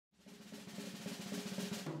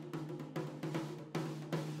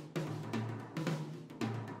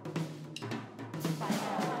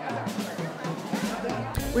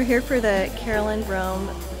We're here for the Carolyn Rome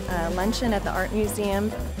Luncheon at the Art Museum.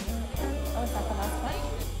 Oh, is that the last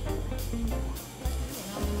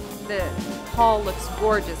one? The hall looks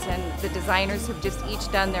gorgeous, and the designers have just each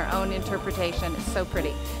done their own interpretation. It's so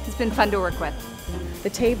pretty. It's been fun to work with. The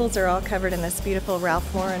tables are all covered in this beautiful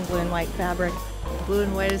Ralph Lauren blue and white fabric. Blue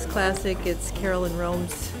and white is classic. It's Carolyn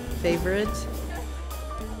Rome's favorite.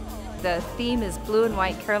 The theme is blue and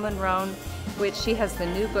white, Carolyn Rome, which she has the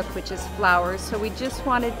new book, which is flowers. So we just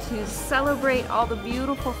wanted to celebrate all the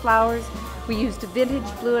beautiful flowers. We used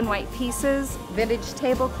vintage blue and white pieces, vintage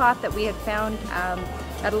tablecloth that we had found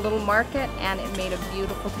at a little market, and it made a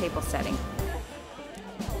beautiful table setting.